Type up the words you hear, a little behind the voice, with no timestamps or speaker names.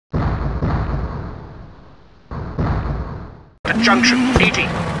At junction, 80.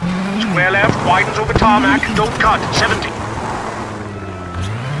 Square left, widens over tarmac, don't cut, 70.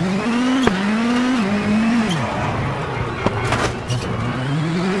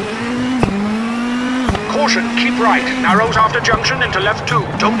 Caution, keep right, narrows after junction into left 2,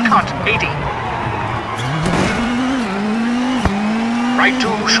 don't cut, 80. Right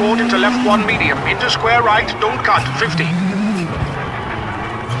 2, short into left 1 medium, into square right, don't cut, 50.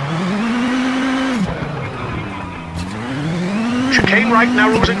 Chicane right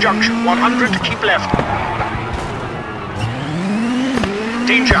narrows at junction, 100, keep left.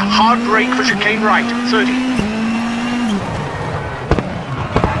 Danger, hard brake for chicane right, 30.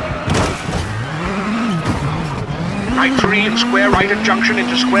 Right 3 and square right at junction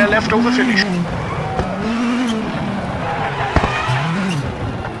into square left over finish.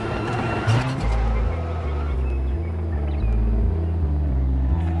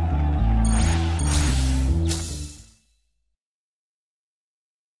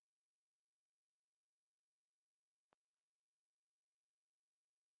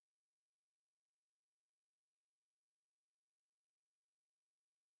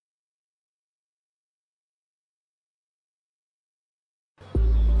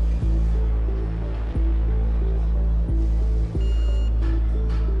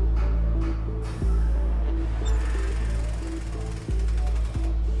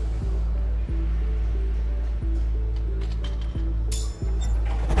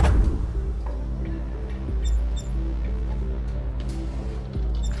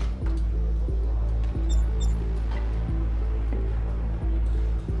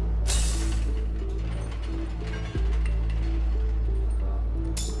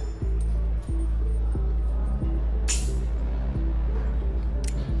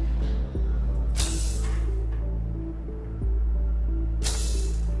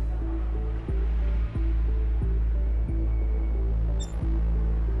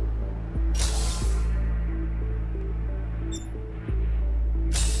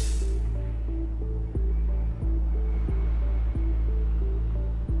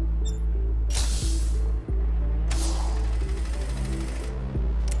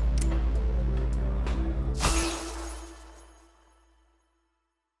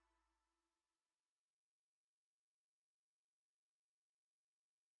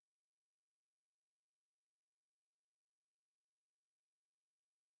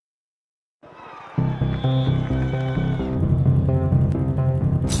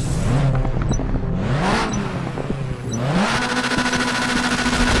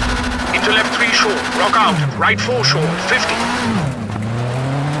 Into left 3 short, rock out, right 4 short, 50.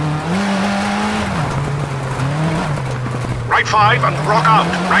 Right 5 and rock out,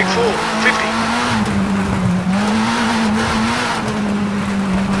 right 4, 50.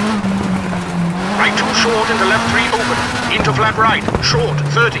 Right 2 short into left 3 open, into flat right, short,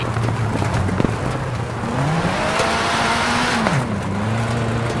 30.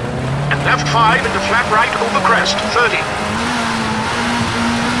 And left 5 into flat right over crest, 30.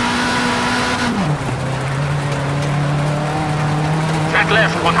 Flat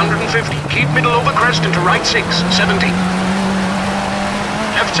left, 150. Keep middle over crest into right 6, 70.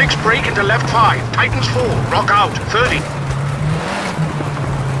 Left 6 brake into left 5, tightens 4, rock out, 30.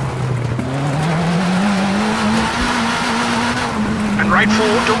 And right 4,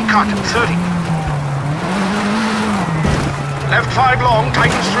 don't cut, 30. Left 5 long,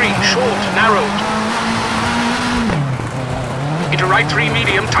 tightens 3, short, narrowed. Into right 3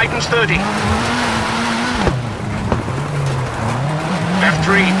 medium, tightens 30. Left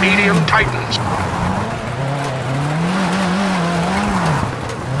 3 medium, tightens.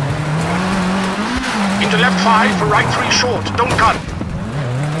 Into left 5 for right 3 short, don't cut.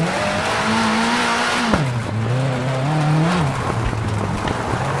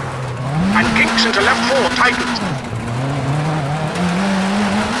 And kinks into left 4, tightens.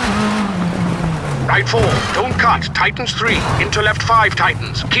 Right 4, don't cut, tightens 3, into left 5,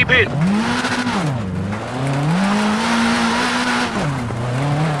 tightens, keep in.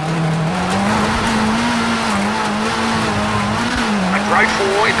 And right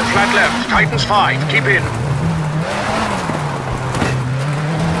 4 into flat left, tightens 5, keep in.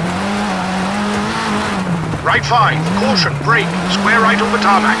 Right 5, caution, brake, square right over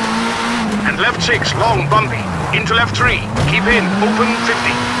tarmac. And left 6, long, bumpy, into left 3, keep in, open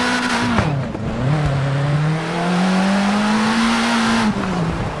 50.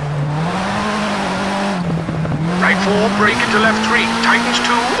 Right 4, brake into left 3, tightens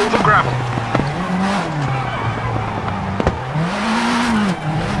 2, over gravel.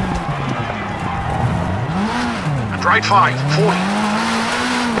 And right 5, 40.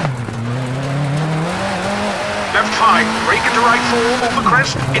 Left 5, brake into right 4, over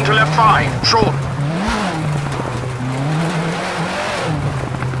crest, into left 5, short.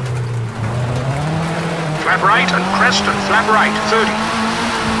 Flat right and crest and flat right, 30.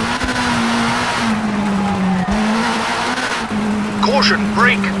 Caution,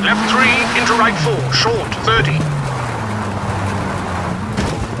 brake, left 3, into right 4, short, 30.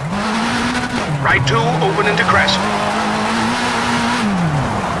 Right 2, open into crest.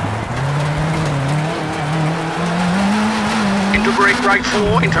 Into brake right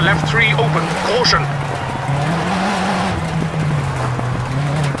 4, into left 3, open, caution.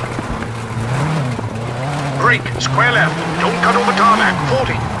 Brake, square left, don't cut over tarmac,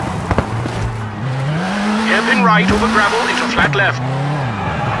 40. Hairpin right over gravel into flat left.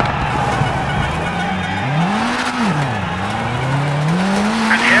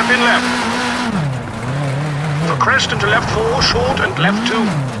 And hairpin left. For crest into left 4, short and left 2.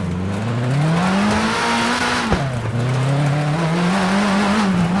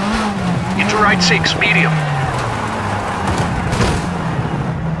 Into right 6, medium.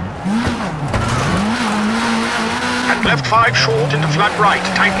 And left 5, short into flat right,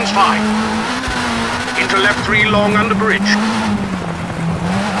 tightens 5. Into left 3, long under bridge.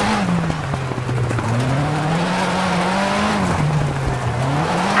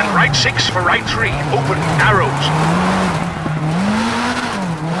 And right 6 for right 3, open, arrows.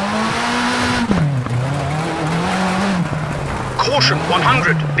 Caution,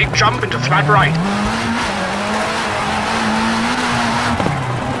 100, big jump into flat right.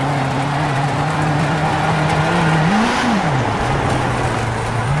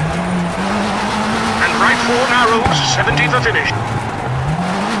 And right 4 narrows, 70 for finish.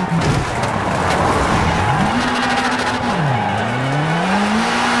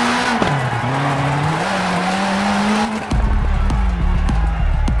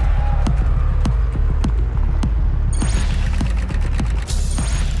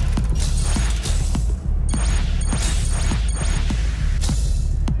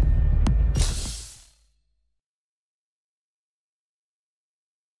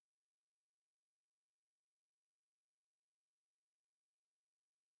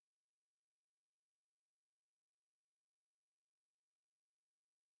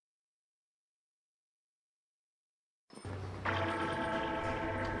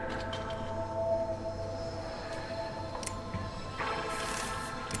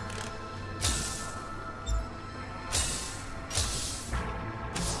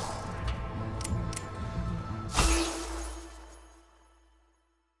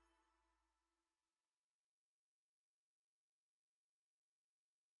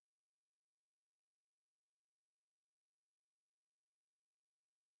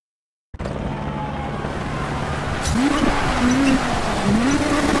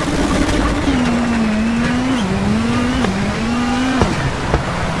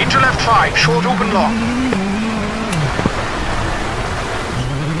 Into left 5, short open long.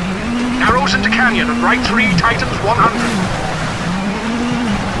 Narrows into canyon and right 3, tightens 100.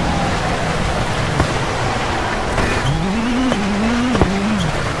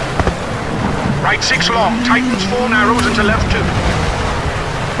 Right 6 long, tightens 4 narrows into left 2.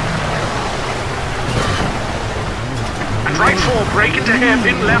 And right 4, brake into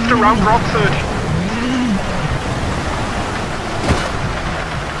hairpin, left around rock 30.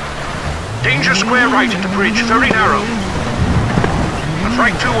 Danger square right into bridge, very narrow. And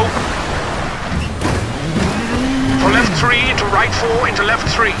right 2 open. For left 3 into right 4 into left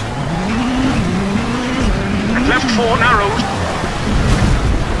 3. And left 4 narrows.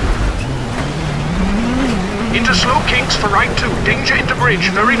 Into slow kinks for right 2, danger into bridge,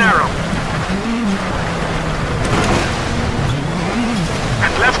 very narrow.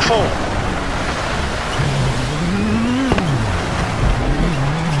 And left 4.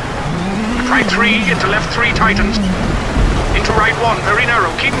 Right 3 into left 3 tightens. Into right 1, very narrow.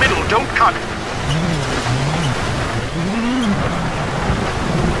 Keep middle, don't cut.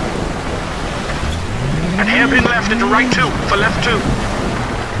 And hairpin left into right 2 for left 2.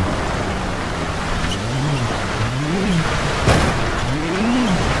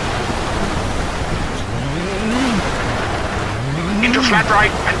 Into flat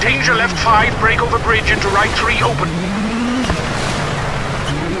right and danger left 5, brake over bridge into right 3 open.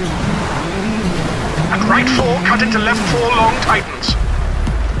 And right 4, cut into left 4, long tightens.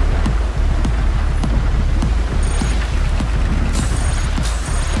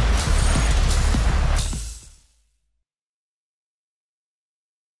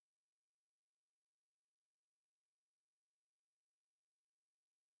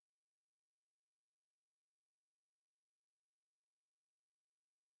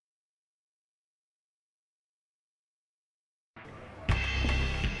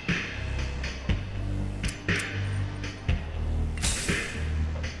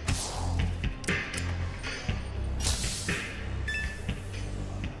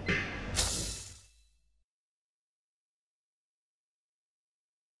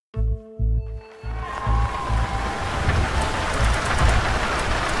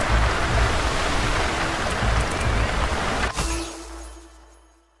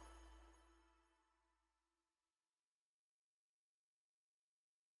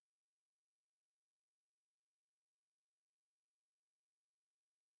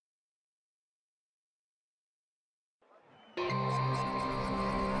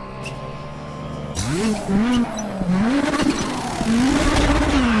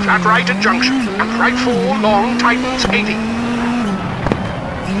 Flat right at junction, and right 4 long tightens 80.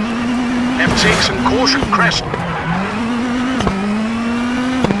 Left 6 and caution, crest.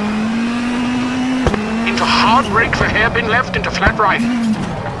 Into hard brake for hairpin left into flat right.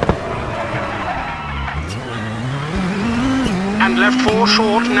 And left 4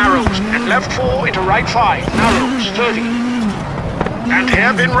 short, narrows, and left 4 into right 5, narrows, 30. And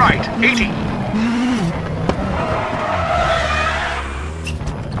hairpin right, 80.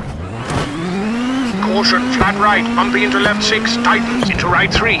 Caution, flat right, bumpy into left 6, tightens, into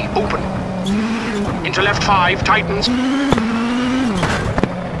right 3, open. Into left 5, tightens.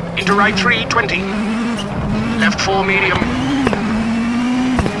 Into right 3, 20. Left 4, medium.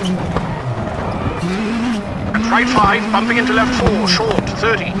 And right 5, bumping into left 4, short,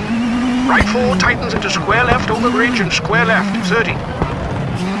 30. Right 4, tightens into square left over bridge and square left, 30.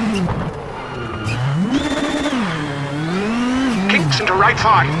 Kinks into right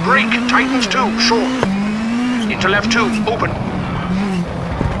 5, brake, tightens 2, short. Into left 2, open.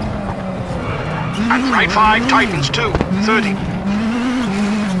 And right 5, tightens 2, 30.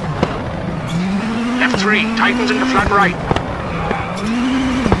 Left 3, tightens into flat right.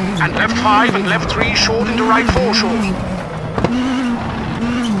 And left 5 and left 3 short into right 4 short.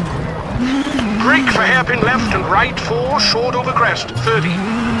 Brake for hairpin left and right 4 short over crest, 30.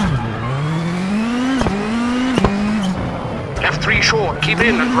 Left 3 short, keep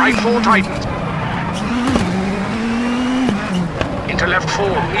in and right 4 tightens. Into left 4,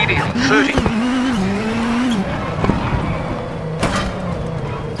 medium, 30.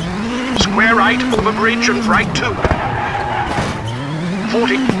 Square right over bridge and right 2.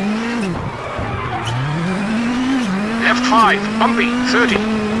 40. Left 5, bumpy, 30.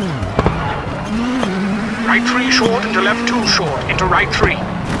 Right 3 short into left 2 short, into right 3.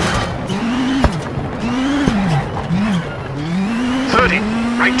 30.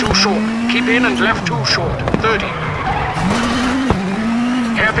 Right 2 short, keep in and left 2 short, 30.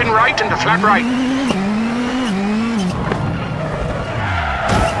 Hairpin right into flat right.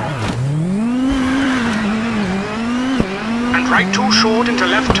 And right 2 short into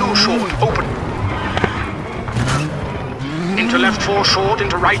left 2 short, open. Into left 4 short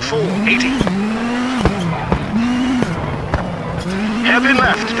into right 4, 80. Hairpin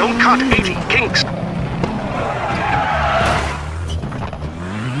left, don't cut, 80, kinks.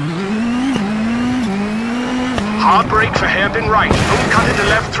 Hard brake for hairpin right, don't cut into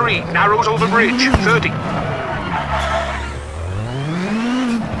left 3, narrows over bridge, 30.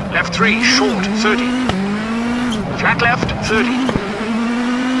 Left 3, short, 30. Flat left, 30.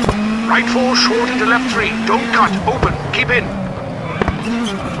 Right 4, short into left 3, don't cut, open, keep in.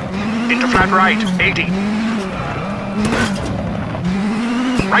 Into flat right, 80.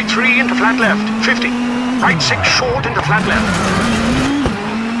 Right 3 into flat left, 50. Right 6 short into flat left.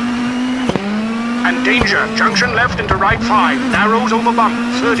 And danger, junction left into right 5, narrows over bump,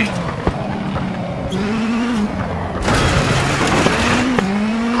 30.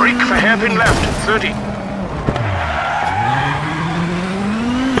 Brake for hairpin left, 30.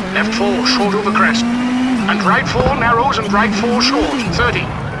 Left 4, short over crest. And right 4 narrows and right 4 short, 30.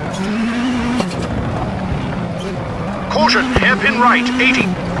 Caution, hairpin right, 80.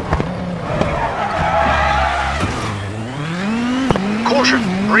 Caution,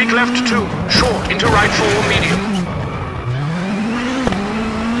 brake left 2, short into right 4, medium.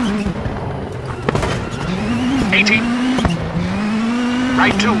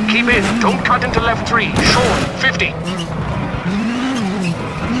 Right 2, keep in, don't cut into left 3, short, 50.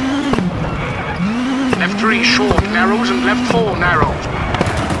 Left 3 short, narrows and left 4 narrows.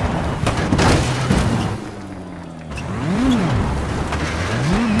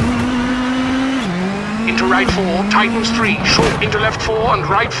 Into right 4, tightens 3, short into left 4 and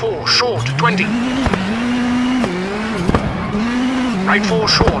right 4, short, 20. Right 4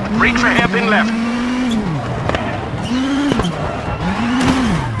 short, brake for hairpin left.